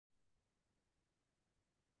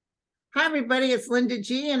Hi, everybody. It's Linda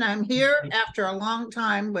G, and I'm here after a long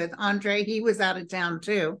time with Andre. He was out of town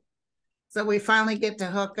too. So we finally get to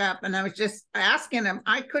hook up. And I was just asking him,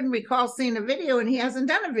 I couldn't recall seeing a video, and he hasn't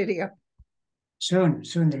done a video Soon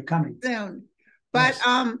they're coming. soon. But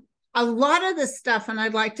Yes. a lot of the stuff, and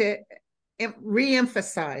I'd like to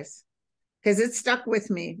re-emphasize because it stuck with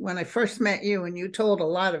me when I first met you and you told a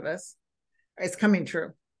lot of us, it's coming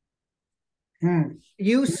true.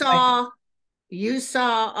 You saw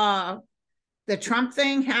the Trump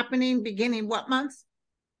thing happening beginning what month?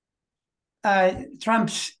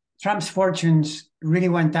 Trump's fortunes really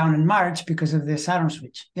went down in March because of the Saturn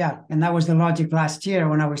switch. Yeah, and that was the logic last year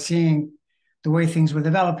when I was seeing the way things were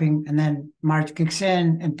developing, and then March kicks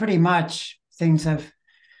in, and pretty much things have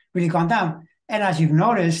really gone down. And as you've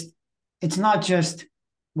noticed, it's not just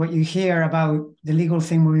what you hear about the legal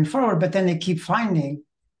thing moving forward, but then they keep finding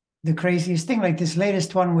the craziest thing, like this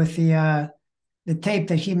latest one with the tape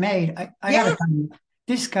that he made. I gotta tell you,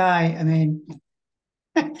 this guy, I mean,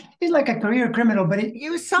 he's like a career criminal, but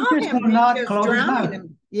you saw he just him will not just close his mouth. drowning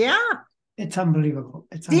him. Yeah. It's unbelievable.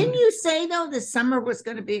 Didn't you say though the summer was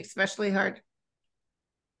going to be especially hard?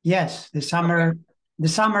 Yes, the summer,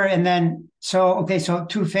 and then so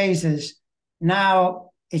two phases.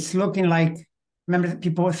 Now it's looking like, remember that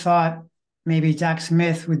people thought maybe Jack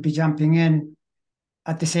Smith would be jumping in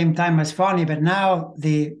at the same time as Fani, but now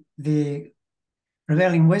the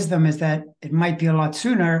prevailing wisdom is that it might be a lot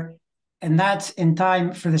sooner, and that's in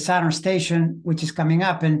time for the Saturn station, which is coming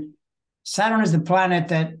up. And Saturn is the planet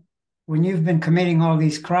that, when you've been committing all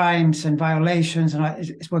these crimes and violations, and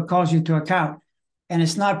it's what calls you to account. And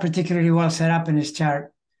it's not particularly well set up in his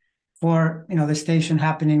chart for, the station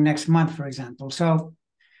happening next month, for example. So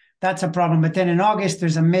that's a problem. But then in August,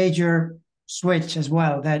 there's a major switch as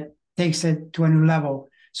well that takes it to a new level.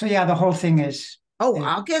 So yeah, the whole thing is.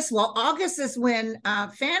 August. Well, August is when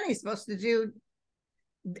Fanny's supposed to do,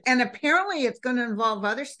 and apparently it's going to involve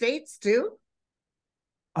other states too.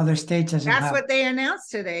 Other states, as that's what they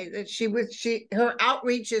announced today, that her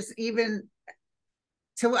outreach is even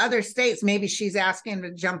to other states. Maybe she's asking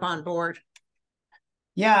to jump on board.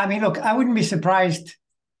 Yeah, I mean, look, I wouldn't be surprised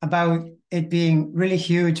about it being really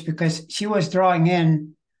huge, because she was drawing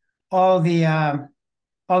in all these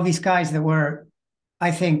guys that were,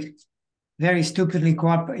 I think, very stupidly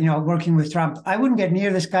working with Trump. I wouldn't get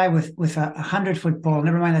near this guy with a 100-foot pole,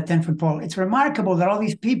 never mind a 10-foot pole. It's remarkable that all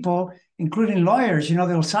these people, including lawyers,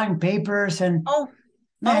 they'll sign papers and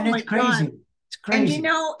it's crazy. God. It's crazy. And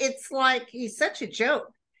it's like he's such a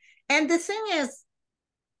joke. And the thing is,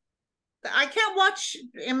 I can't watch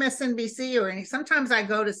MSNBC or anything. Sometimes I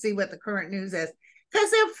go to see what the current news is, because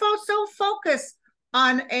they're so focused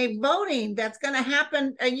on a voting that's going to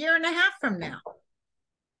happen a year and a half from now.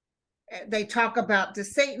 They talk about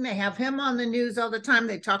DeSatan. They have him on the news all the time.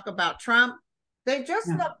 They talk about Trump. They just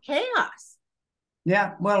love chaos.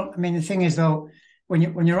 Yeah. Well, I mean, the thing is, though, when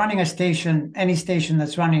you're running a station, any station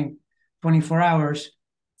that's running 24 hours,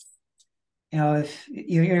 if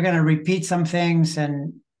you're going to repeat some things,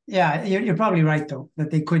 and yeah, you're probably right, though,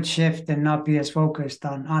 that they could shift and not be as focused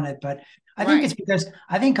on it. But I think it's because,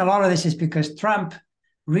 I think a lot of this is because Trump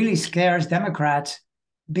really scares Democrats,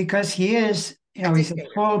 because he is, he's a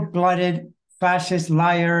full-blooded fascist,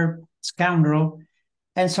 liar, scoundrel.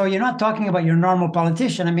 And so you're not talking about your normal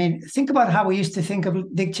politician. I mean, think about how we used to think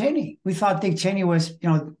of Dick Cheney. We thought Dick Cheney was,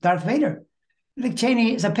 Darth Vader. Dick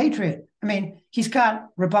Cheney is a patriot. I mean, he's got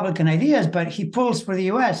Republican ideas, but he pulls for the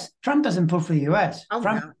U.S. Trump doesn't pull for the U.S.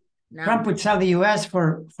 Trump would sell the U.S.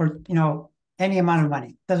 for any amount of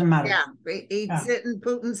money. Doesn't matter. Yeah, he'd sit in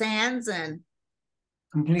Putin's hands and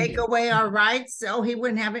take away our rights, so he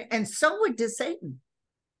wouldn't have it. And so would DeSatan.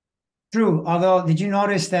 True. Although, did you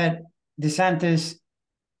notice that DeSantis,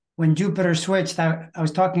 when Jupiter switched, I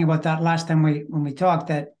was talking about that last time when we talked,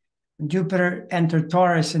 that when Jupiter entered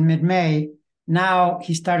Taurus in mid-May, now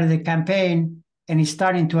he started a campaign and he's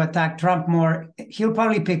starting to attack Trump more. He'll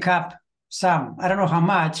probably pick up some. I don't know how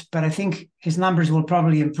much, but I think his numbers will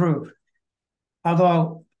probably improve.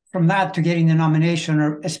 Although, from that to getting the nomination,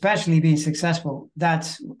 or especially being successful,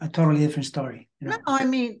 that's a totally different story. No, I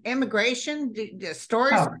mean, immigration, the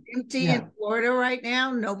stores are empty in Florida right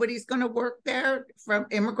now. Nobody's going to work there from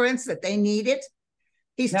immigrants that they need it.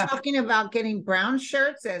 He's talking about getting brown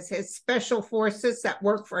shirts as his special forces that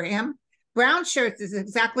work for him. Brown shirts is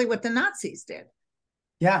exactly what the Nazis did.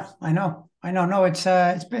 Yeah, I know. No,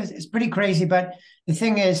 it's pretty crazy. But the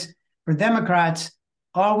thing is, for Democrats,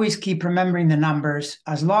 always keep remembering the numbers.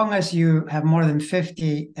 As long as you have more than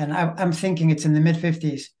 50, and I'm thinking it's in the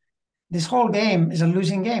mid-50s, this whole game is a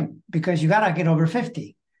losing game, because you got to get over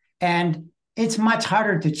 50. And it's much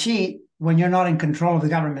harder to cheat when you're not in control of the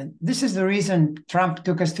government. This is the reason Trump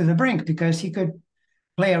took us to the brink, because he could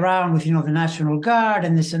play around with, the National Guard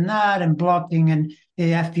and this and that and blocking, and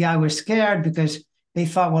the FBI was scared because they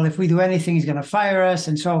thought, well, if we do anything, he's going to fire us.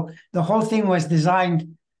 And so the whole thing was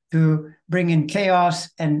designed to bring in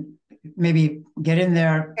chaos and maybe get in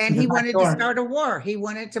there. And he wanted to start a war. He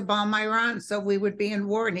wanted to bomb Iran so we would be in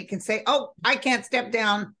war, and he can say, oh, I can't step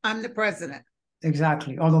down. I'm the president.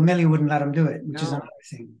 Exactly. Although Milley wouldn't let him do it, which is another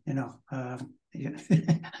thing,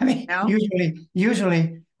 I mean,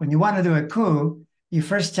 usually when you want to do a coup, you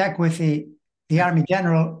first check with the army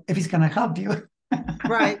general if he's going to help you.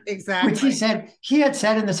 Right, exactly. Which he had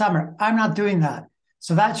said in the summer, I'm not doing that.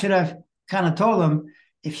 So that should have kind of told him,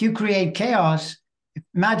 if you create chaos,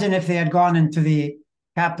 imagine if they had gone into the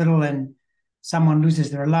Capitol and someone loses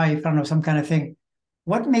their life, I don't know, some kind of thing.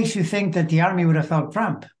 What makes you think that the army would have helped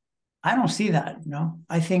Trump? I don't see that,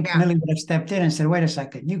 I think Milley would have stepped in and said, wait a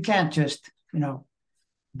second, you can't just,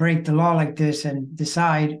 break the law like this and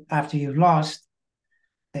decide after you've lost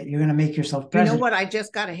that you're going to make yourself president. You know what? I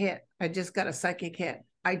just got a hit. I just got a psychic hit.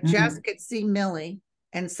 I just could see Milley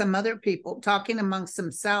and some other people talking amongst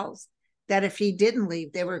themselves that if he didn't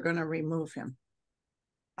leave, they were going to remove him.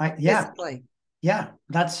 Physically. Yeah,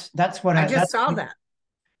 that's what I just saw that.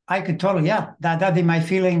 I could totally, that'd be my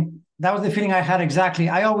feeling. That was the feeling I had exactly.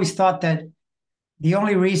 I always thought that the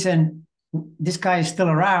only reason this guy is still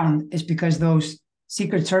around is because those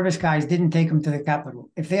Secret Service guys didn't take him to the Capitol.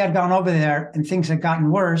 If they had gone over there and things had gotten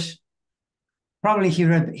worse, probably he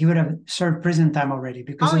would have served prison time already.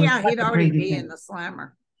 Because he'd already be in the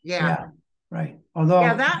slammer. Yeah, right. Although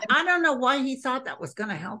I don't know why he thought that was going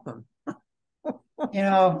to help him.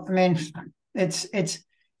 I mean, it's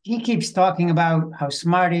he keeps talking about how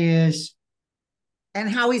smart he is and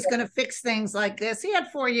how he's going to fix things like this. He had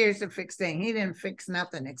 4 years to fix things. He didn't fix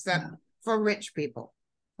nothing except for rich people.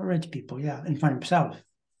 For rich people, and for himself.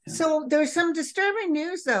 So there's some disturbing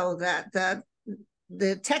news, though, that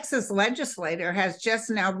the Texas legislator has just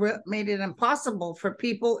now made it impossible for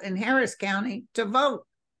people in Harris County to vote,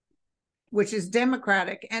 which is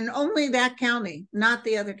Democratic, and only that county, not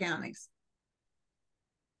the other counties.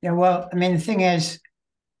 Yeah, well, I mean, the thing is,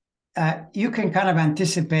 you can kind of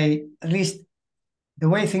anticipate, at least the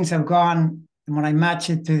way things have gone, and when I match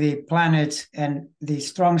it to the planets and the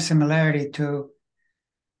strong similarity to,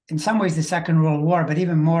 in some ways, the Second World War, but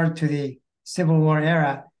even more to the Civil War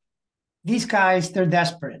era, these guys, they're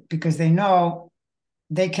desperate because they know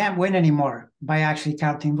they can't win anymore by actually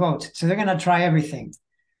counting votes. So they're going to try everything.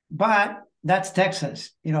 But that's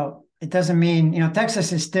Texas. It doesn't mean,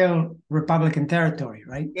 Texas is still Republican territory,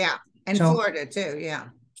 right? Yeah. And so, Florida too. Yeah.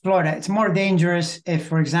 Florida. It's more dangerous if,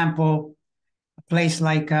 for example, a place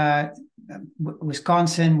like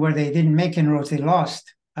Wisconsin, where they didn't make inroads, they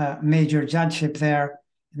lost a major judgeship there.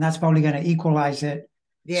 And that's probably going to equalize it.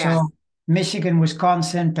 Yeah. So Michigan,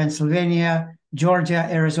 Wisconsin, Pennsylvania, Georgia,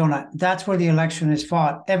 Arizona, that's where the election is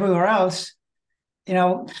fought. Everywhere else,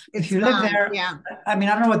 if you live there, I mean,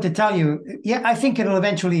 I don't know what to tell you. Yeah, I think it'll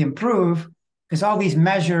eventually improve because all these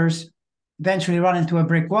measures eventually run into a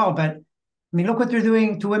brick wall. But I mean, look what they're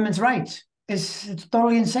doing to women's rights. It's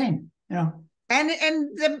totally insane, And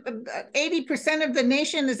the 80% of the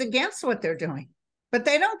nation is against what they're doing, but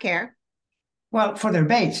they don't care. Well, for their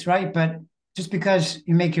base, right? But just because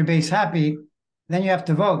you make your base happy, then you have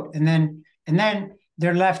to vote. And then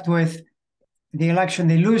they're left with the election,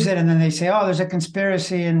 they lose it, and then they say, oh, there's a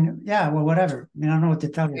conspiracy, and well, whatever. I mean, I don't know what to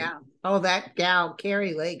tell you. Yeah. Oh, that gal,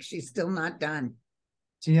 Carrie Lake, she's still not done.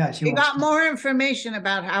 So, she got more information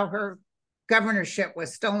about how her governorship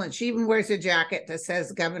was stolen. She even wears a jacket that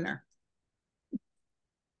says governor.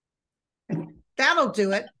 That'll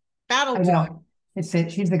do it. That'll do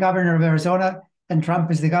it. She's the governor of Arizona, and Trump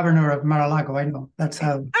is the governor of Mar-a-Lago. I know. That's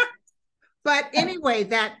how. But anyway,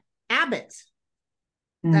 that Abbott,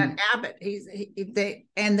 and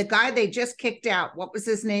the guy they just kicked out, what was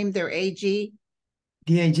his name? Their AG?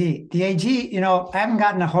 The AG, I haven't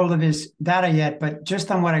gotten a hold of his data yet, but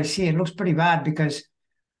just on what I see, it looks pretty bad because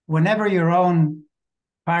whenever your own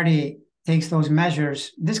party takes those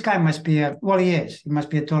measures, this guy must be he must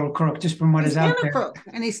be a total crook just from what is out there. Crook,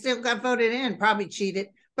 and he still got voted in, probably cheated.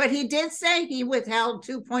 But he did say he withheld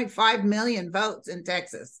 2.5 million votes in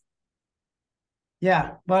Texas.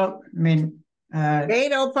 Yeah, well, I mean,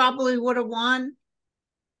 Beto probably would have won.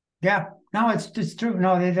 Yeah, no, it's true.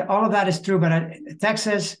 No, all of that is true. But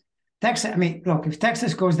Texas. I mean, look, if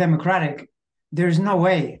Texas goes Democratic, there's no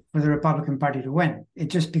way for the Republican Party to win. It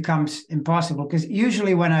just becomes impossible because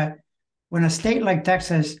usually when a state like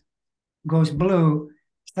Texas goes blue,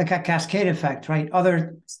 it's like a cascade effect, right?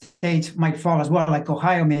 Other states might fall as well, like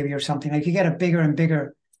Ohio maybe or something. Like you get a bigger and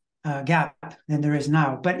bigger gap than there is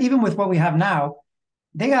now. But even with what we have now,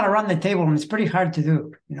 they got to run the table, and it's pretty hard to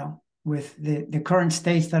do, with the current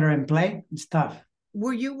states that are in play. It's tough.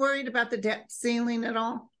 Were you worried about the debt ceiling at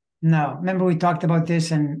all? No, remember we talked about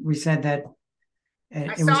this and we said that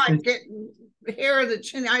I saw it get hair of the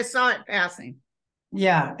chin. I saw it passing.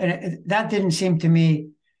 Yeah, and that didn't seem to me.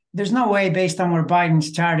 There's no way, based on where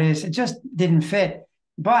Biden's chart is, it just didn't fit.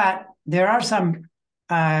 But there are some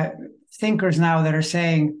thinkers now that are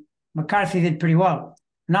saying McCarthy did pretty well,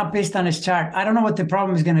 not based on his chart. I don't know what the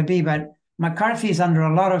problem is going to be, but McCarthy is under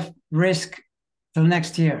a lot of risk till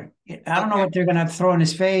next year. I don't know what they're going to throw in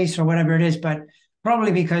his face or whatever it is, but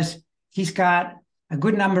probably because he's got a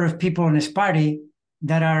good number of people in his party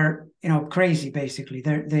that are, crazy. Basically,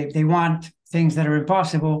 they want things that are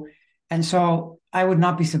impossible, and so I would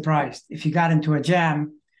not be surprised if he got into a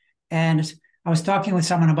jam. And I was talking with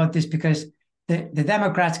someone about this because the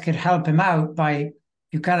Democrats could help him out by,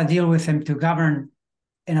 you got to deal with him to govern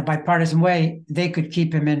in a bipartisan way. They could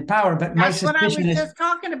keep him in power. But my That's what I was suspicion is just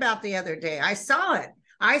talking about the other day. I saw it.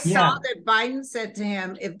 I saw that Biden said to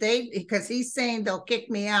him, because he's saying they'll kick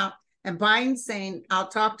me out, and Biden's saying, I'll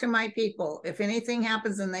talk to my people. If anything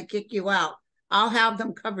happens and they kick you out, I'll have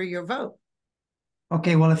them cover your vote.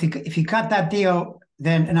 Okay, well, if he cut that deal,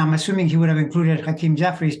 then, and I'm assuming he would have included Hakeem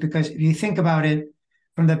Jeffries, because if you think about it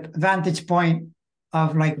from the vantage point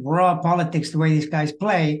of like raw politics, the way these guys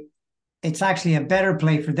play, it's actually a better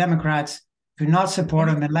play for Democrats to not support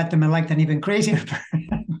him and let them elect an even crazier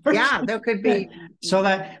person. Yeah, there could be.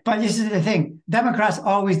 But this is the thing. Democrats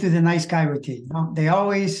always do the nice guy routine. They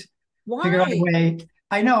always figure out a way.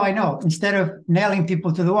 I know. Instead of nailing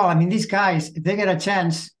people to the wall. I mean, these guys, if they get a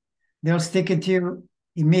chance, they'll stick it to you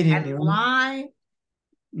immediately. And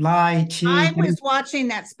lie, cheat. I was watching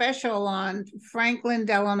that special on Franklin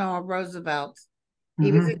Delano Roosevelt.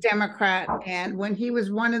 He was a Democrat, and when he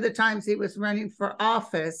was one of the times he was running for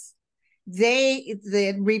office,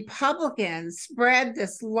 the Republicans spread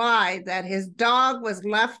this lie that his dog was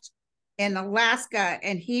left in Alaska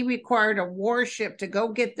and he required a warship to go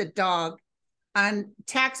get the dog, and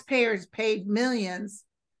taxpayers paid millions.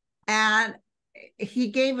 And he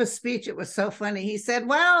gave a speech. It was so funny. He said,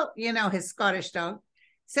 well, his Scottish dog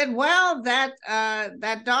said, well, that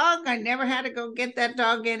dog, I never had to go get that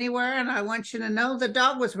dog anywhere. And I want you to know the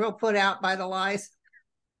dog was real put out by the lies.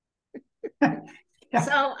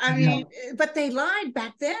 So, I mean, but they lied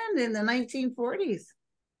back then in the 1940s.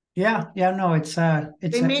 Yeah. No,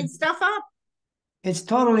 they made stuff up. It's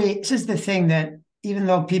totally, this is the thing that even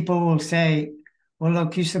though people will say, well,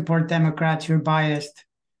 look, you support Democrats, you're biased.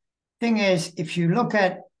 Thing is, if you look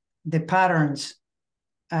at the patterns,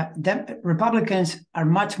 Republicans are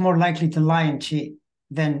much more likely to lie and cheat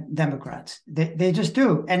than Democrats. They just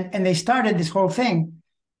do. And they started this whole thing.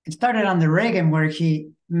 It started under Reagan, where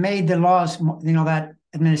he made the laws, that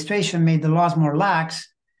administration made the laws more lax,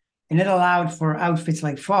 and it allowed for outfits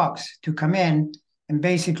like Fox to come in and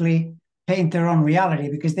basically paint their own reality,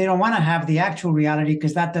 because they don't want to have the actual reality,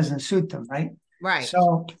 because that doesn't suit them, right? Right.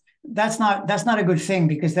 So that's not a good thing,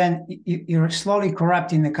 because then you're slowly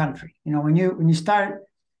corrupting the country. When you start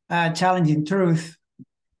challenging truth,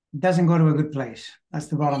 it doesn't go to a good place. That's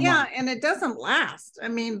the bottom line. Yeah, and it doesn't last. I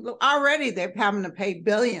mean, already they're having to pay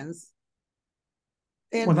billions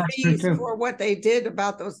in fees for what they did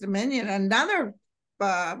about those Dominion. Another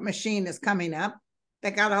machine is coming up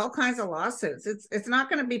that got all kinds of lawsuits. It's not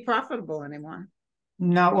going to be profitable anymore.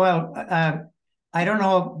 No, well, I don't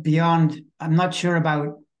know beyond. I'm not sure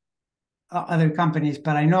about other companies,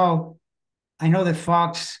 but I know the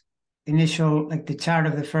Fox initial, like the chart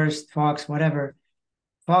of the first Fox, whatever,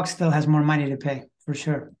 Fox still has more money to pay for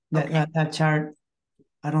sure. That chart,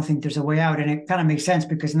 I don't think there's a way out, and it kind of makes sense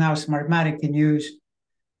because now Smartmatic can use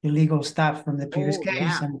illegal stuff from the previous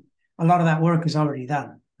case, and a lot of that work is already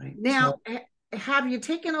done. Right now, have you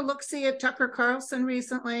taken a look-see at Tucker Carlson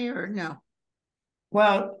recently, or no?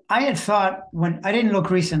 Well, I had thought, when I didn't look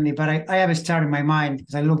recently, but I have his chart in my mind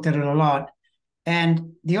because I looked at it a lot.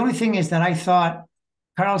 And the only thing is that I thought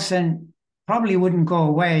Carlson probably wouldn't go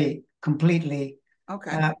away completely.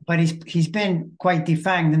 Okay. But he's been quite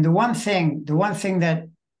defanged. And the one thing that,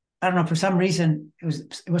 I don't know, for some reason, it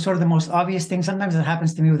was sort of the most obvious thing. Sometimes it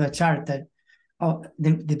happens to me with a chart that,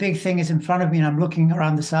 the big thing is in front of me and I'm looking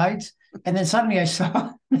around the sides. And then suddenly I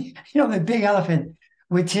saw, the big elephant,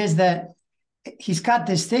 which is that he's got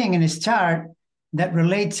this thing in his chart that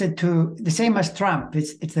relates it to the same as Trump.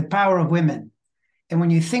 It's the power of women. And when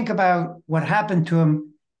you think about what happened to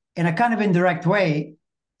him in a kind of indirect way,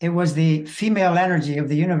 it was the female energy of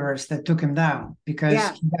the universe that took him down,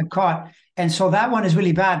 because he got caught. And so that one is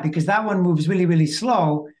really bad, because that one moves really, really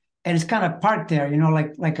slow. and it's kind of parked there,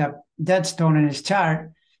 like a dead stone in his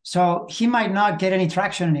chart. So he might not get any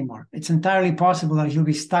traction anymore. It's entirely possible that he'll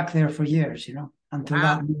be stuck there for years, until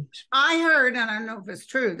that moves. I heard, and I don't know if it's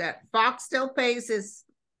true, that Fox still pays his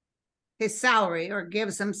salary or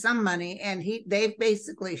gives him some money, and they've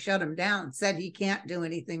basically shut him down, said he can't do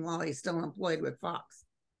anything while he's still employed with Fox.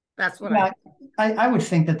 That's what I would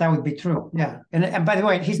think that would be true. Yeah. And by the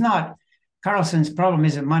way, Carlson's problem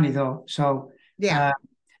isn't money though. So yeah.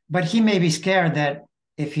 But he may be scared that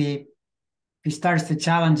if he starts to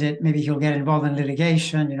challenge it, maybe he'll get involved in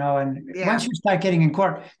litigation, and once you start getting in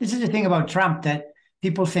court, this is the thing about Trump, that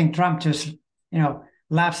people think Trump just,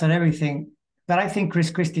 laughs at everything. But I think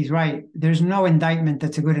Chris Christie's right. There's no indictment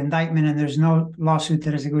that's a good indictment, and there's no lawsuit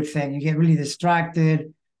that is a good thing. You get really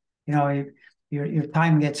distracted, your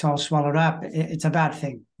time gets all swallowed up. It's a bad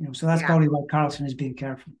thing, so that's probably why Carlson is being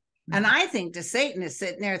careful. And I think DeSatan is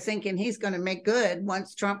sitting there thinking he's going to make good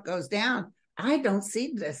once Trump goes down. I don't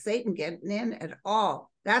see DeSatan getting in at all.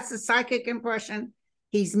 That's the psychic impression.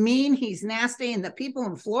 He's mean, he's nasty, and the people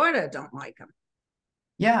in Florida don't like him.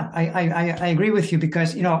 Yeah, I agree with you,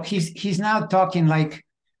 because he's now talking like,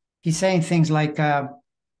 he's saying things like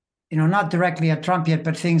not directly at Trump yet,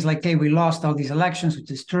 but things like, hey, we lost all these elections,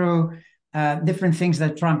 which is true. Different things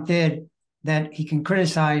that Trump did that he can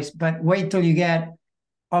criticize, but wait till you get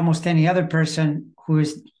almost any other person who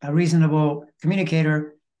is a reasonable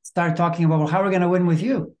communicator start talking about, well, how are we going to win with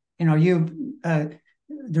you? You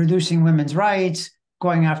reducing women's rights,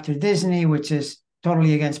 going after Disney, which is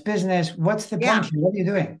totally against business. What's the point here? What are you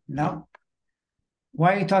doing?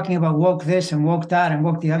 Why are you talking about woke this and woke that and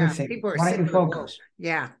woke the other thing? Why don't you focus?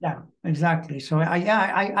 Yeah, exactly. So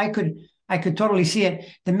I could totally see it.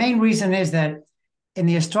 The main reason is that in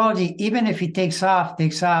the astrology, even if he takes off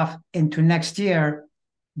into next year,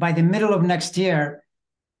 by the middle of next year,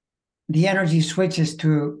 the energy switches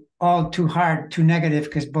to all too hard, too negative,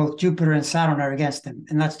 because both Jupiter and Saturn are against him,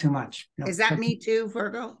 and that's too much. Is that me too,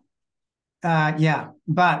 Virgo? Yeah,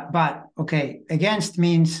 but okay, against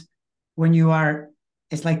means when you are,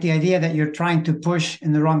 it's like the idea that you're trying to push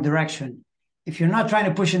in the wrong direction. If you're not trying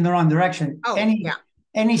to push in the wrong direction,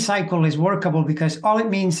 any cycle is workable, because all it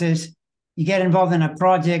means is you get involved in a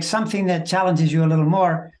project, something that challenges you a little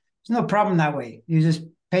more. There's no problem that way. You just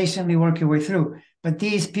patiently work your way through. But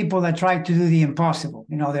these people that try to do the impossible,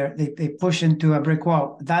 they push into a brick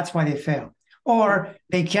wall. That's why they fail. Or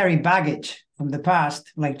they carry baggage from the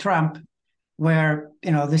past, like Trump, where,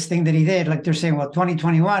 this thing that he did, like they're saying, well,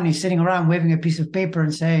 2021, he's sitting around waving a piece of paper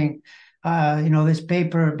and saying, this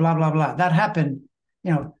paper, blah, blah, blah. That happened,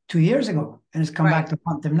 2 years ago, and it's come back to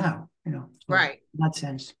haunt them now, so right. In that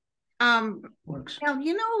sense. Works. Now,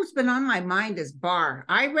 who's been on my mind is Barr.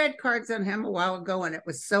 I read cards on him a while ago, and it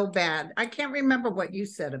was so bad. I can't remember what you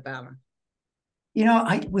said about him.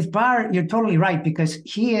 With Barr, you're totally right, because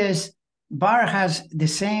Barr has the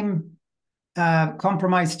same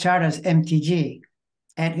compromised chart as MTG.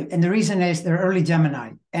 And the reason is they're early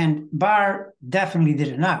Gemini. And Barr definitely did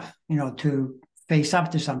enough, to face up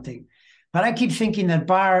to something. But I keep thinking that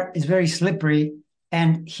Barr is very slippery,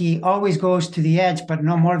 and he always goes to the edge, but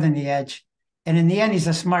no more than the edge. And in the end, he's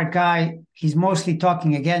a smart guy. He's mostly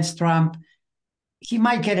talking against Trump. He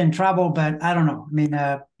might get in trouble, but I don't know. I mean,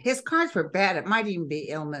 his cards were bad. It might even be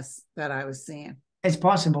illness that I was seeing. It's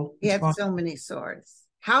possible. He had so many swords.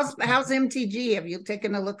 How's MTG? Have you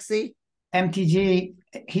taken a look? See, MTG.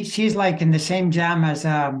 She's like in the same jam as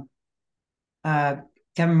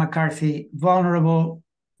Kevin McCarthy. Vulnerable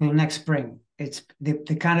till next spring. It's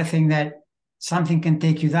the kind of thing that something can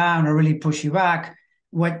take you down or really push you back.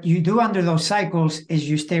 What you do under those cycles is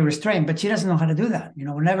you stay restrained, but she doesn't know how to do that.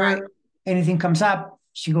 Whenever anything comes up,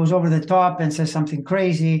 she goes over the top and says something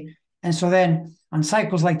crazy. And so then on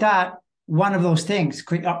cycles like that, one of those things,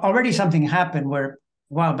 already something happened where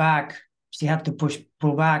a while back, she had to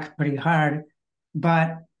pull back pretty hard.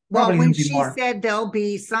 But when she said there'll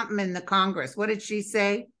be something in the Congress, what did she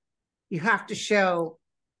say? You have to show.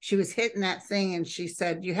 She was hitting that thing, and she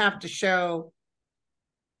said, you have to show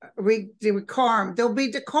decorum. There'll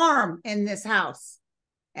be decorum in this house.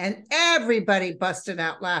 And everybody busted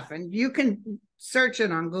out laughing. You can search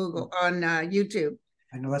it on Google, on YouTube.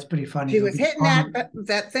 I know, that's pretty funny. She was hitting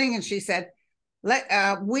that thing, and she said,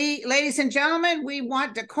 ladies and gentlemen, we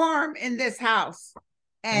want decorum in this house.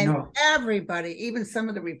 And everybody, even some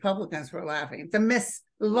of the Republicans, were laughing. The Miss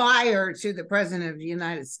Liar to the President of the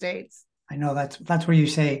United States. I know, that's where you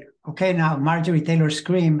say, okay, now Marjorie Taylor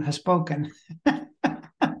Greene has spoken. I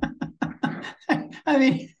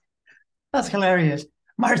mean, that's hilarious.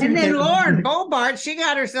 And then Lauren Boebert, she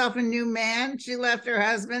got herself a new man. She left her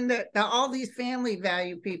husband. All these family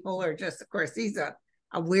value people are just, of course, he's a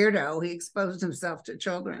a weirdo. He exposed himself to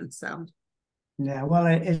children. So yeah, well,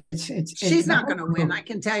 she's the not whole going to win. I group.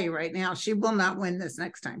 can tell you right now, she will not win this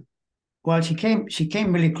next time. Well, she came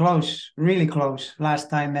really close last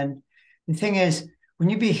time. And the thing is, when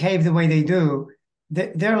you behave the way they do,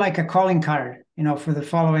 they're like a calling card, for the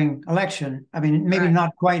following election. I mean, maybe Right.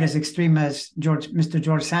 not quite as extreme as Mr.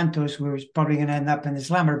 George Santos, who's probably going to end up in the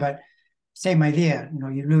slammer, but same idea.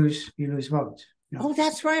 You lose votes. Oh,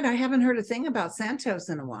 that's right. I haven't heard a thing about Santos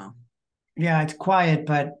in a while. Yeah, it's quiet,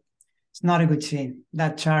 but it's not a good scene.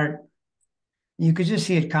 That chart, you could just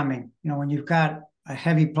see it coming. When you've got a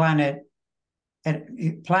heavy planet,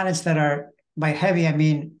 and planets that are, by heavy, I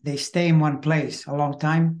mean they stay in one place a long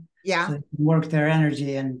time. Yeah. So they can work their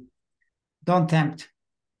energy and don't tempt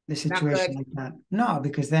the Not good. situation like that. No,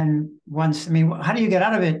 because then how do you get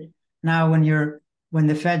out of it now when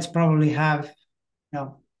the feds probably have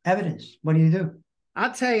evidence? What do you do?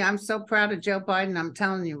 I'll tell you, I'm so proud of Joe Biden. I'm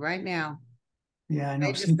telling you right now. Yeah, I know.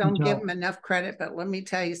 They just don't give him enough credit, but let me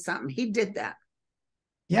tell you something. He did that.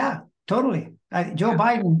 Yeah, totally. Joe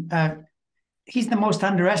Biden, he's the most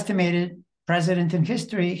underestimated president in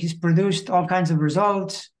history. He's produced all kinds of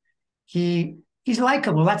results. He's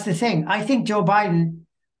likable. That's the thing. I think Joe Biden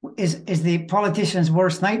is the politician's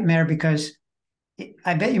worst nightmare because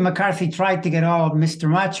I bet you McCarthy tried to get all Mr.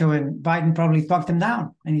 Macho, and Biden probably talked him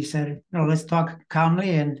down. And he said, let's talk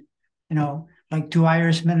calmly and, like two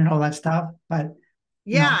Irishmen and all that stuff. But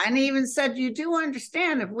yeah, and he even said, you do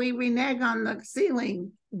understand if we renege on the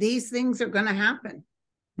ceiling, these things are going to happen.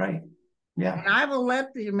 Right. Yeah. And I will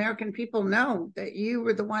let the American people know that you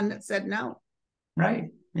were the one that said no. Right.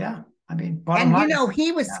 Yeah. I mean, and line,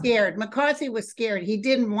 he was scared. McCarthy was scared. He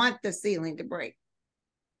didn't want the ceiling to break.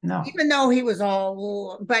 No. Even though he was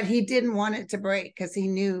but he didn't want it to break because he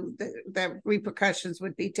knew the repercussions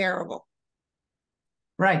would be terrible.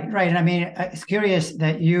 Right. And I mean, it's curious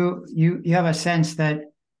that you have a sense that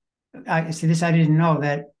I see this. I didn't know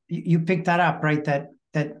that you picked that up, right? That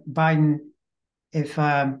Biden, if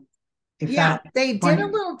they did a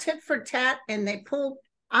little tit for tat, and they pulled.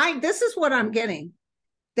 This is what I'm getting.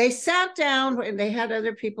 They sat down and they had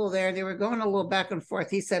other people there. They were going a little back and forth.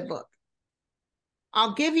 He said, "Look,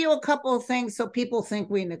 I'll give you a couple of things so people think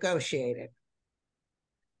we negotiated,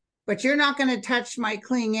 but you're not going to touch my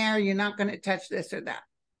clean air. You're not going to touch this or that."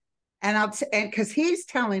 And because he's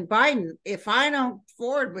telling Biden, if I don't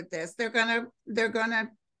forward with this, they're gonna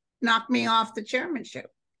knock me off the chairmanship.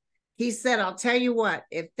 He said, I'll tell you what,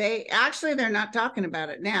 if they're not talking about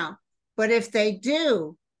it now, but if they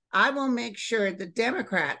do, I will make sure the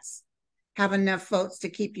Democrats have enough votes to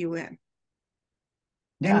keep you in.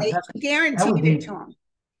 Yeah, and they guaranteed it to him.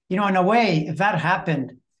 In a way, if that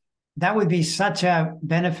happened, that would be such a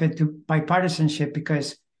benefit to bipartisanship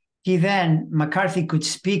because McCarthy could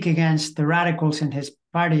speak against the radicals in his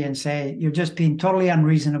party and say, you're just being totally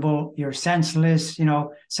unreasonable, you're senseless,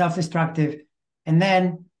 self-destructive. And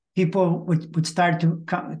then people would start to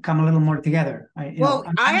come a little more together. I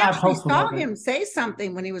actually saw him say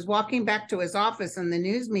something when he was walking back to his office and the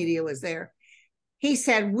news media was there. He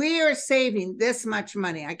said, we are saving this much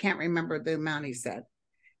money. I can't remember the amount he said.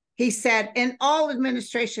 He said, in all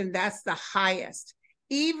administration, that's the highest.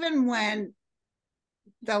 Even when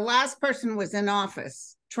the last person was in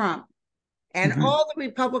office, Trump, and all the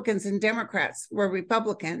Republicans and Democrats were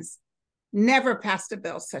Republicans, never passed a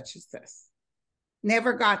bill such as this.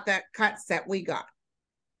 Never got that cuts that we got.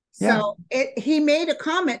 So he made a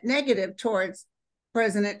comment negative towards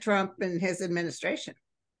President Trump and his administration.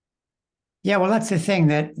 Yeah, well, that's the thing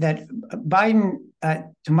that Biden,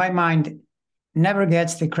 to my mind, never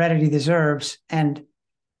gets the credit he deserves. And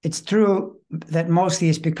it's true that mostly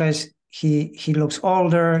it's because he looks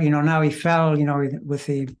older. Now he fell, with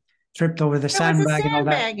the tripped over the sandbag and all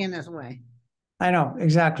that. Sandbag in his way. I know,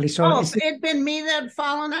 exactly. So if it'd been me that had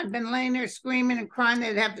fallen, I'd been laying there screaming and crying.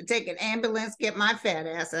 They'd have to take an ambulance, get my fat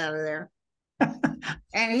ass out of there.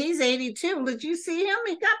 And he's 82. Did you see him?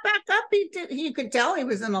 He got back up. You could tell he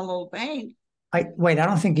was in a little pain. I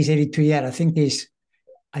don't think he's 82 yet. I think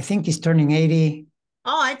he's turning 80.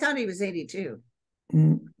 Oh, I thought he was 82.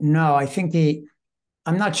 No,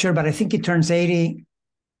 I'm not sure, but I think he turns 80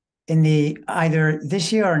 in either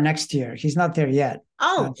this year or next year. He's not there yet.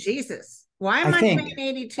 Oh, Jesus. Why am I saying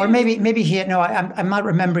 82? Or maybe he, no, I'm not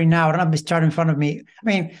remembering now. I don't have his chart in front of me. I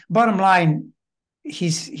mean, bottom line,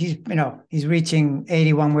 he's reaching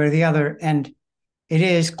 80 one way or the other, and it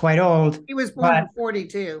is quite old. He was born in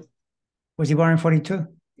 42. Was he born in 42?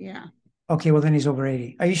 Yeah. Okay, well then he's over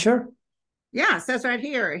 80. Are you sure? Yeah, it says right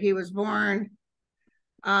here. He was born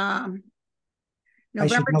November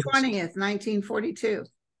 20th, 1942.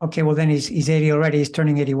 Okay, well then he's 80 already. He's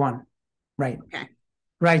turning 81. Right. Okay.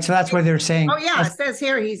 Right. So that's what they're saying. Oh, yeah. It says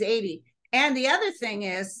here he's 80. And the other thing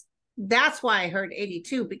is, that's why I heard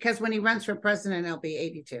 82, because when he runs for president, he'll be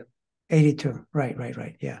 82. 82. Right.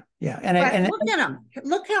 Yeah. And look at him.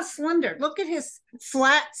 Look how slender. Look at his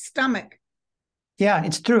flat stomach. Yeah,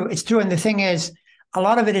 it's true. And the thing is, a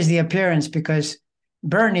lot of it is the appearance, because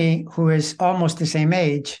Bernie, who is almost the same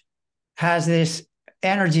age, has this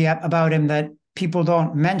energy about him that people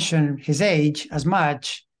don't mention his age as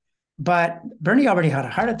much. But Bernie already had a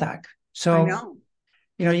heart attack. So,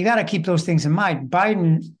 you got to keep those things in mind.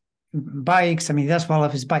 Biden bikes, I mean, that's well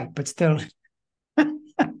off his bike, but still.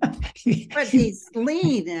 But he's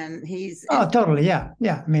lean and he's. Oh, totally. Yeah.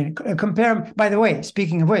 I mean, compare. By the way,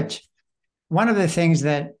 speaking of which, one of the things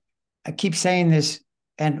that I keep saying this,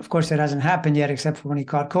 and of course it hasn't happened yet, except for when he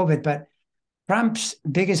caught COVID, but Trump's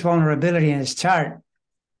biggest vulnerability in his chart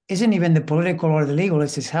isn't even the political or the legal,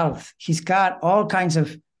 it's his health. He's got all kinds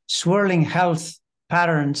of swirling health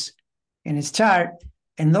patterns in his chart.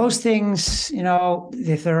 And those things,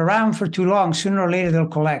 if they're around for too long, sooner or later they'll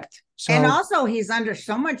collect. So, and also he's under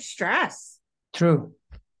so much stress. True.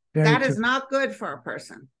 That is not good for a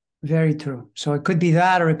person. Very true. So it could be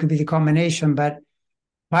that, or it could be the combination. But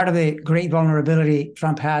part of the great vulnerability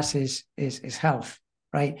Trump has is health,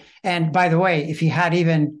 right? And by the way, if he had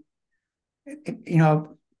even,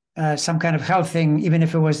 some kind of health thing, even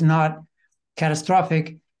if it was not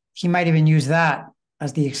catastrophic, he might even use that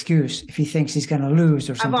as the excuse if he thinks he's going to lose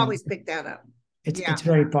or something. I've always picked that up. It's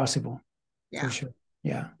very possible. Yeah. For sure.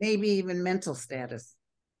 Yeah. Maybe even mental status.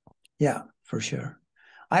 Yeah, for sure.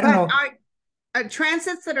 I don't know.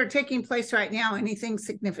 Transits that are taking place right now, anything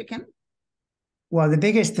significant? Well, the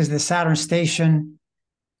biggest is the Saturn station,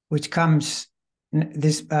 which comes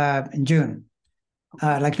this in June.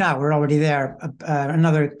 Like now, we're already there.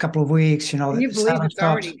 Another couple of weeks, Can you believe Saturn it's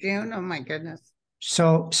stops. Already June? Oh my goodness!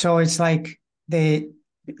 So it's like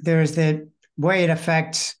there's the way it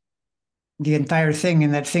affects the entire thing,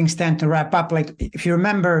 and that things tend to wrap up. Like if you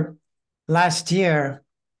remember, last year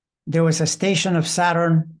there was a station of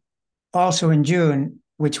Saturn also in June,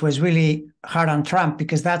 which was really hard on Trump,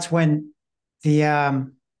 because that's when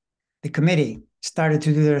the committee started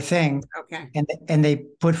to do their thing. Okay. And they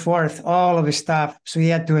put forth all of his stuff. So he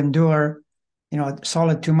had to endure,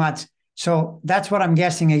 solid 2 months. So that's what I'm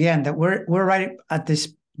guessing again, that we're right at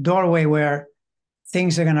this doorway where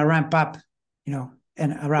things are going to ramp up,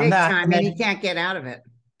 and around big that. Time, and he can't get out of it.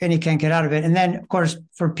 And he can't get out of it. And then, of course,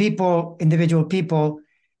 for people, individual people,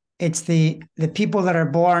 it's the people that are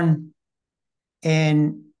born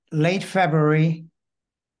in late February,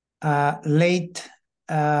 late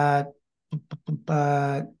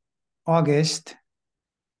August,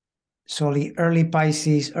 so the early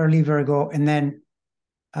Pisces, early Virgo, and then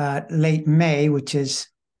late May, which is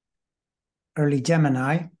early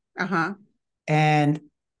Gemini, and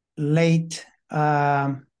late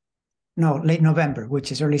November,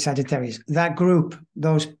 which is early Sagittarius. That group,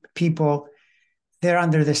 those people, they're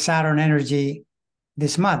under the Saturn energy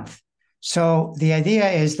this month. So the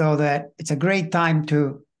idea is, though, that it's a great time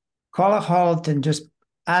to call a halt and just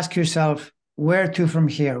ask yourself, where to from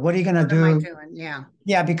here? What are you going to do? What am I doing? Yeah.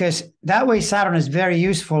 Yeah, because that way Saturn is very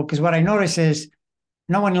useful, because what I notice is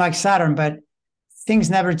no one likes Saturn, but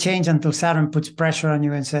things never change until Saturn puts pressure on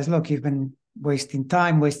you and says, look, you've been wasting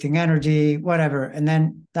time, wasting energy, whatever. And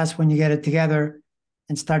then that's when you get it together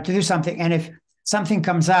and start to do something. And if something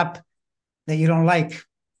comes up that you don't like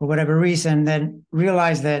for whatever reason, then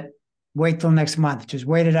realize that wait till next month. Just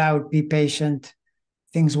wait it out, be patient.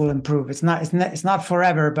 Things will improve. It's not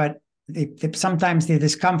forever, but sometimes the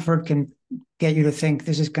discomfort can get you to think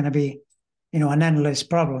this is going to be, an endless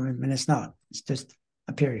problem, and it's not. It's just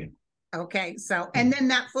a period. Okay, so and then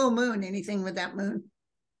that full moon, anything with that moon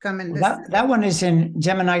coming? That one is in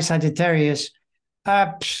Gemini Sagittarius.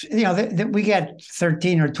 We get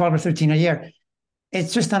 13 or 12 or 13 a year.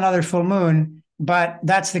 It's just another full moon, but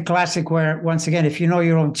that's the classic where, once again, if you know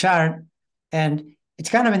your own chart, and it's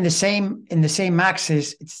kind of in the same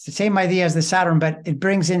axis, it's the same idea as the Saturn, but it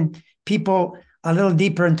brings in people a little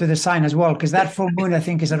deeper into the sign as well, because that full moon, I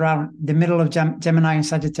think, is around the middle of Gemini and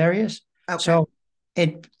Sagittarius. Okay. So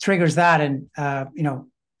it triggers that and,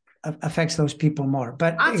 affects those people more.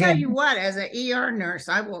 But I'll tell you what, as an ER nurse,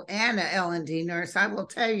 and an L&D nurse, I will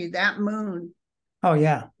tell you that moon. Oh,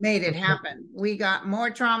 yeah. Made it happen. We got more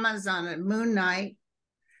traumas on a moon night,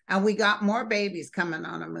 and we got more babies coming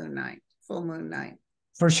on a moon night, full moon night.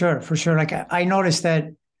 For sure. Like I noticed that.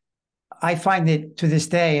 I find it to this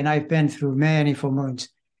day, and I've been through many full moons,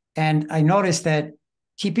 and I noticed that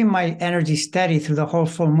keeping my energy steady through the whole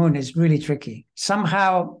full moon is really tricky.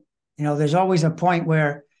 Somehow, there's always a point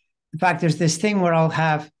where, in fact, there's this thing where I'll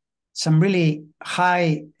have some really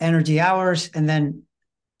high energy hours and then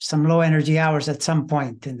some low energy hours at some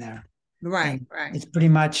point in there. Right, And right. it's pretty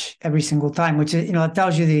much every single time, which is, it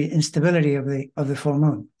tells you the instability of the full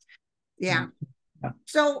moon. Yeah.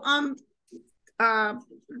 So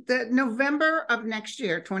the November of next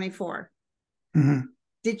year, 24. Mm-hmm.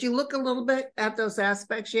 Did you look a little bit at those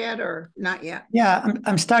aspects yet, or not yet? Yeah,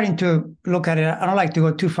 I'm starting to look at it. I don't like to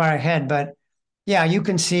go too far ahead, but yeah, you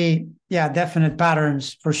can see, definite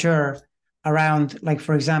patterns for sure around, like,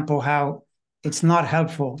 for example, how it's not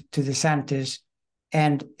helpful to DeSantis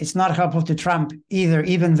and it's not helpful to Trump either,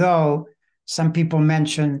 even though some people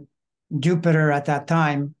mention Jupiter at that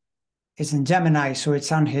time is in Gemini, so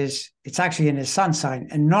it's actually in his sun sign.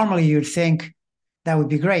 And normally you'd think that would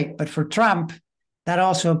be great, but for Trump, that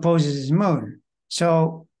also opposes his moon.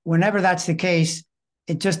 So whenever that's the case,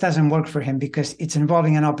 it just doesn't work for him because it's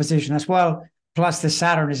involving an opposition as well. Plus the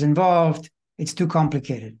Saturn is involved. It's too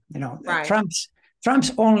complicated. Right.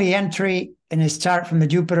 Trump's only entry in his chart from the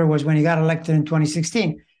Jupiter was when he got elected in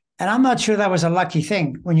 2016. And I'm not sure that was a lucky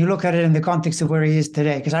thing when you look at it in the context of where he is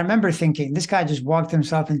today. Because I remember thinking this guy just walked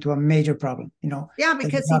himself into a major problem. Yeah,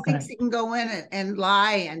 because he thinks he can go in and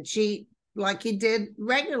lie and cheat like he did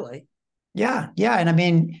regularly. Yeah. And I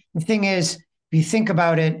mean, the thing is, if you think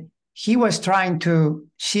about it, he was trying to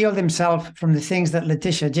shield himself from the things that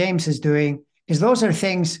Letitia James is doing, because those are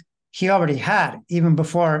things he already had even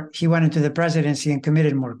before he went into the presidency and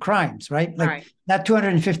committed more crimes, right? Like that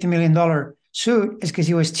 $250 million suit is because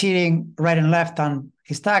he was cheating right and left on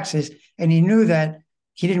his taxes. And he knew that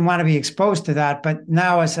he didn't want to be exposed to that. But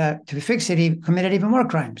now to fix it, he committed even more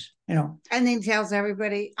crimes. And then tells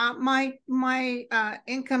everybody, my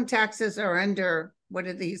income taxes are under, what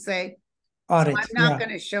did he say? Audit. So I'm not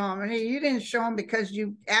going to show them. Hey, you didn't show them because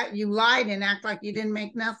you lied and act like you didn't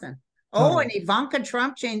make nothing. Oh, and Ivanka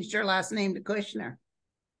Trump changed her last name to Kushner.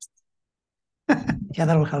 Yeah,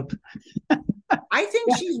 that'll help. I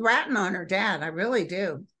think she's ratting on her dad. I really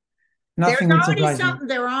do. Nothing There's already something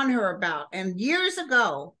they're on her about. And years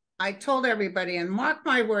ago, I told everybody, and mark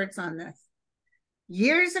my words on this.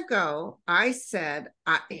 Years ago, I said,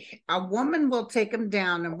 a woman will take him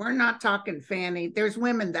down, and we're not talking Fanny. There's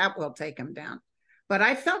women that will take him down. But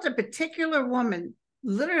I felt a particular woman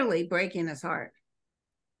literally breaking his heart.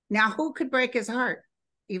 Now, who could break his heart?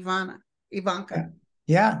 Ivanka.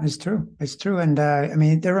 Yeah, it's true. It's true. And I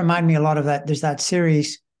mean, they remind me a lot of that. There's that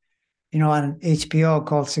series, on HBO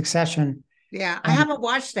called Succession. Yeah, I haven't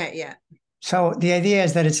watched that yet. So the idea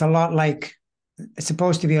is that it's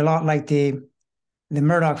supposed to be a lot like the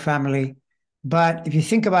Murdoch family. But if you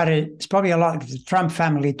think about it, it's probably a lot like the Trump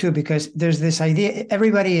family too, because there's this idea,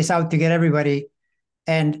 everybody is out to get everybody.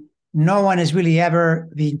 And no one has really ever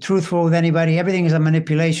been truthful with anybody. Everything is a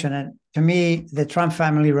manipulation. And to me, the Trump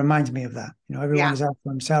family reminds me of that. Everyone is out for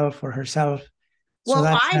himself or herself. Well,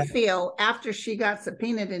 so I feel after she got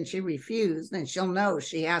subpoenaed and she refused, then she'll know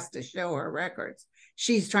she has to show her records.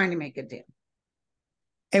 She's trying to make a deal.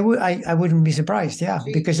 I wouldn't be surprised,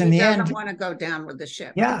 because in the end, she doesn't want to go down with the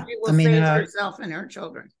ship. Yeah, she will save herself and her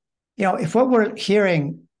children. If what we're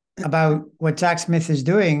hearing about what Jack Smith is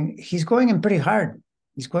doing, he's going in pretty hard.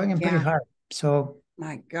 He's going in pretty hard. So,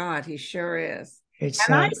 my God, he sure is. And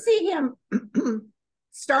I see him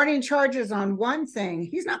starting charges on one thing.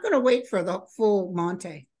 He's not going to wait for the full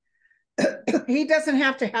Monte. He doesn't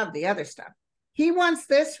have to have the other stuff. He wants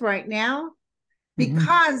this right now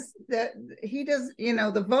because he does,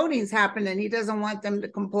 the voting's happened and he doesn't want them to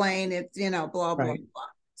complain. It's, blah, blah, blah.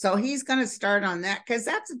 So he's going to start on that because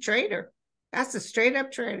that's a traitor. That's a straight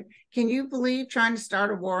up traitor. Can you believe trying to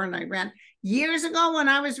start a war in Iran? Years ago when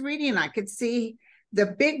I was reading, I could see the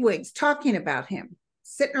bigwigs talking about him,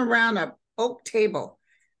 sitting around a oak table.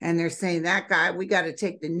 And they're saying, that guy, we got to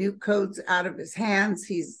take the nuke codes out of his hands.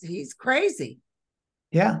 He's crazy.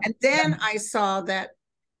 Yeah. And then I saw that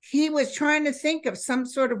he was trying to think of some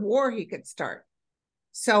sort of war he could start.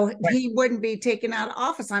 So he wouldn't be taken out of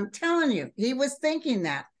office. I'm telling you, he was thinking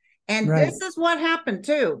that. And this is what happened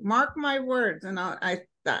too. Mark my words. And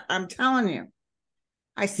I'm telling you,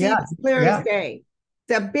 I see it clear as day.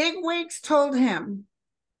 The bigwigs told him,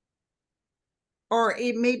 or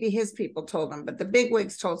it maybe his people told him, but the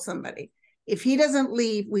bigwigs told somebody, if he doesn't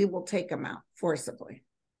leave, we will take him out forcibly.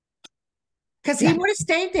 Because he would have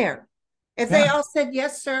stayed there. If they all said,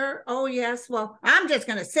 yes, sir. Oh, yes. Well, I'm just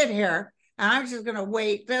going to sit here and I'm just going to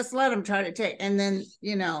wait. Just let him try to take. And then,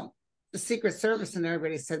 the Secret Service and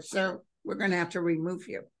everybody said, sir, we're going to have to remove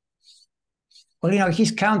you. Well,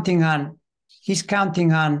 he's counting on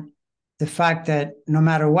the fact that no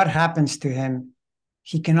matter what happens to him,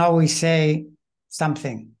 he can always say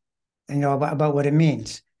something, about what it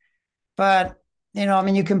means. But I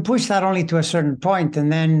mean, you can push that only to a certain point,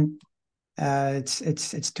 and then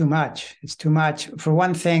it's too much. It's too much. For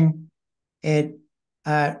one thing, it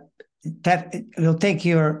uh, it'll take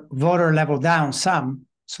your voter level down some,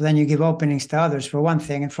 so then you give openings to others. For one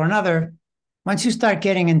thing, and for another, once you start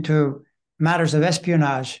getting into matters of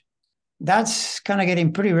espionage, that's kind of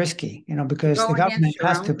getting pretty risky, because Go the against government your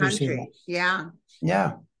has own to pursue that. country. Yeah.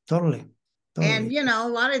 Yeah, totally, And, totally. a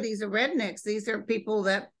lot of these are rednecks. These are people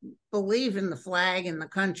that believe in the flag and the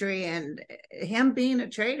country, and him being a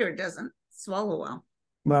traitor doesn't swallow well.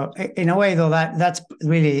 Well, in a way, though, that's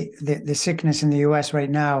really the sickness in the U.S. right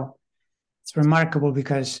now. It's remarkable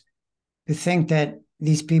because to think that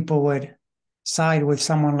these people would side with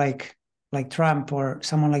someone like Trump or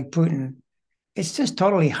someone like Putin, it's just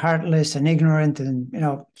totally heartless and ignorant, and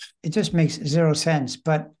it just makes zero sense.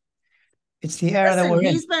 But it's the era that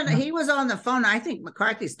Listen, we're in. he was on the phone. I think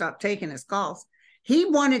McCarthy stopped taking his calls. He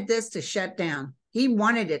wanted this to shut down. He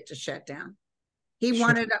wanted it to shut down. He Sure.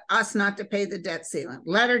 wanted us not to pay the debt ceiling.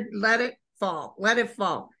 Let it fall. Let it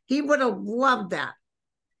fall. He would have loved that.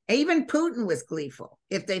 Even Putin was gleeful.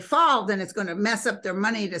 If they fall, then it's going to mess up their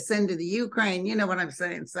money to send to the Ukraine. You know what I'm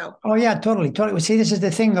saying? So, Oh yeah, totally, totally. Well, see, this is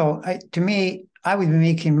the thing, though. To me, I would be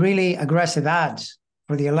making really aggressive ads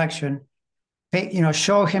for the election.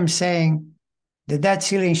 Show him saying the debt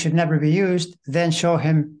ceiling should never be used, then show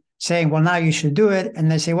him saying, well, now you should do it.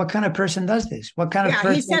 And they say, what kind of person does this? What kind of yeah, he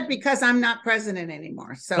person, said, because I'm not president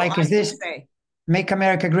anymore. So like, I is can this say, make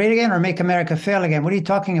America great again or make America fail again? What are you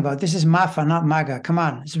talking about? This is MAFA, not MAGA. Come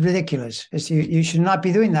on, it's ridiculous. You should not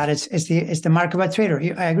be doing that. It's the mark of a traitor.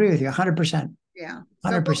 I agree with you 100%. yeah.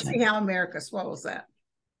 So we'll 100%. see how America swallows that.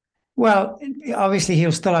 Well, obviously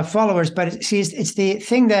he'll still have followers, but see, it's the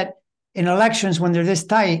thing that in elections, when they're this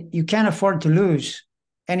tight, you can't afford to lose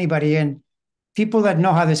anybody. And people that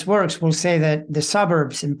know how this works will say that the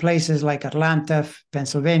suburbs in places like Atlanta,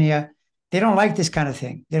 Pennsylvania, they don't like this kind of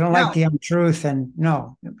thing. They don't like No, the untruth, and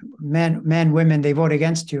no, men, women, they vote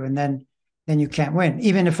against you, and then you can't win.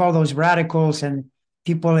 Even if all those radicals and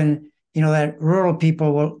people in that rural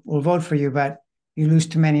people will vote for you, but you lose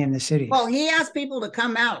too many in the well, cities. he asked people to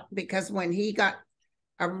come out because when he got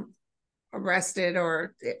arrested,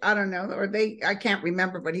 or I don't know, or I can't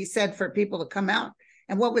remember, but he said for people to come out.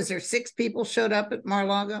 And what was there? 6 people showed up at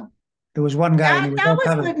Mar-a-Lago. There was one guy, and he was That all was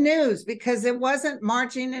covered. good news because it wasn't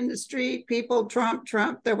marching in the street, people, Trump.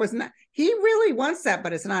 There was not. He really wants that,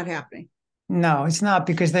 but it's not happening. No, it's not,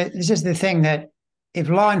 because this is the thing, that if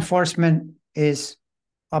law enforcement is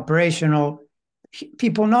operational,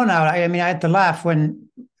 people know now. I mean, I had to laugh when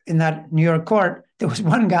in that New York court, there was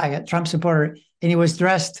one guy, a Trump supporter, and he was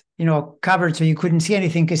dressed, covered so you couldn't see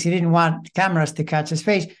anything because he didn't want cameras to catch his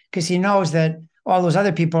face, because he knows that all those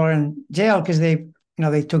other people are in jail because they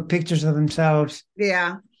took pictures of themselves.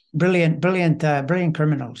 Yeah. Brilliant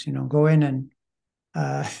criminals, go in and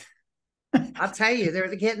I'll tell you,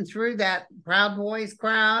 they're getting through that Proud Boys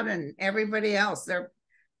crowd and everybody else. They're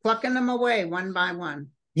plucking them away one by one.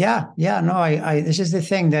 Yeah, no, this is the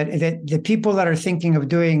thing, that the people that are thinking of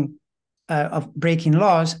doing of breaking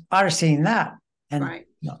laws are seeing that, and right.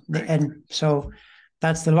 And so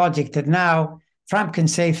that's the logic, that now Trump can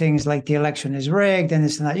say things like the election is rigged and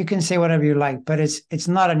this and that. You can say whatever you like, but it's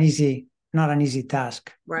not an easy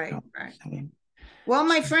task. Right. Right. I mean, well,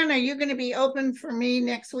 my friend, are you going to be open for me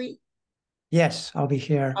next week? Yes, I'll be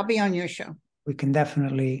here. I'll be on your show. We can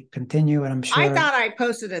definitely continue, and I'm sure. I thought I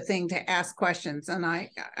posted a thing to ask questions, and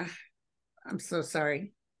I'm so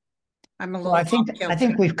sorry. I'm a little. Well, I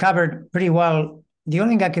think we've covered pretty well. The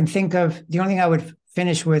only thing I can think of, the only thing I would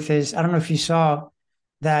finish with is, I don't know if you saw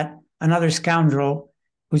that another scoundrel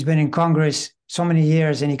who's been in Congress so many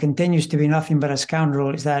years and he continues to be nothing but a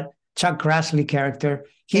scoundrel, is that Chuck Grassley character.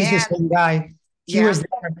 He's the same guy. He was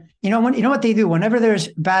there. You know what they do? Whenever there's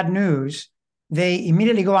bad news, they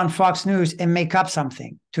immediately go on Fox News and make up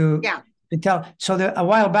something to tell. So a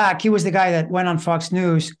while back, he was the guy that went on Fox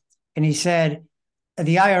News and he said,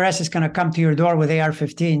 the IRS is going to come to your door with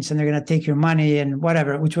AR-15s and they're going to take your money and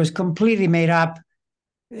whatever, which was completely made up.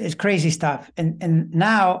 It's crazy stuff. And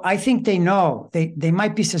now I think they know, they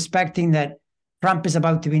might be suspecting that Trump is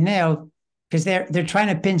about to be nailed because they're trying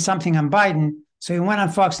to pin something on Biden. So he went on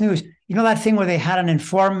Fox News. You know that thing where they had an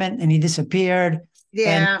informant and he disappeared?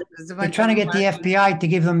 Yeah. And they're trying to get the FBI to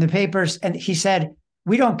give them the papers. And he said,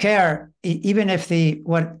 we don't care, even if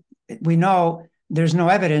what we know, there's no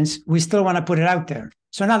evidence, we still want to put it out there.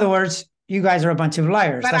 So in other words, you guys are a bunch of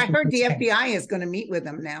liars. But I heard the FBI is going to meet with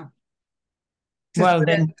them now.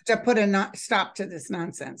 To put a stop to this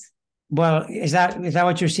nonsense. Well, is that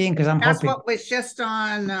what you're seeing? Because that's hoping. What was just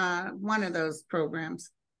on one of those programs.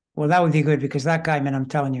 Well, that would be good because that guy, man, I'm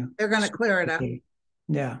telling you. They're going to clear it up.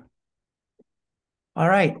 Yeah. All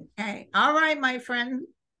right. Okay. All right, my friend.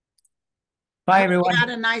 Bye, everyone. You had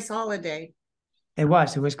a nice holiday. It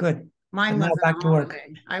was good. Mine Now wasn't back a to work.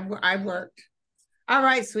 holiday. I worked. All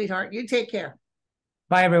right, sweetheart. You take care.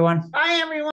 Bye, everyone. Bye, everyone.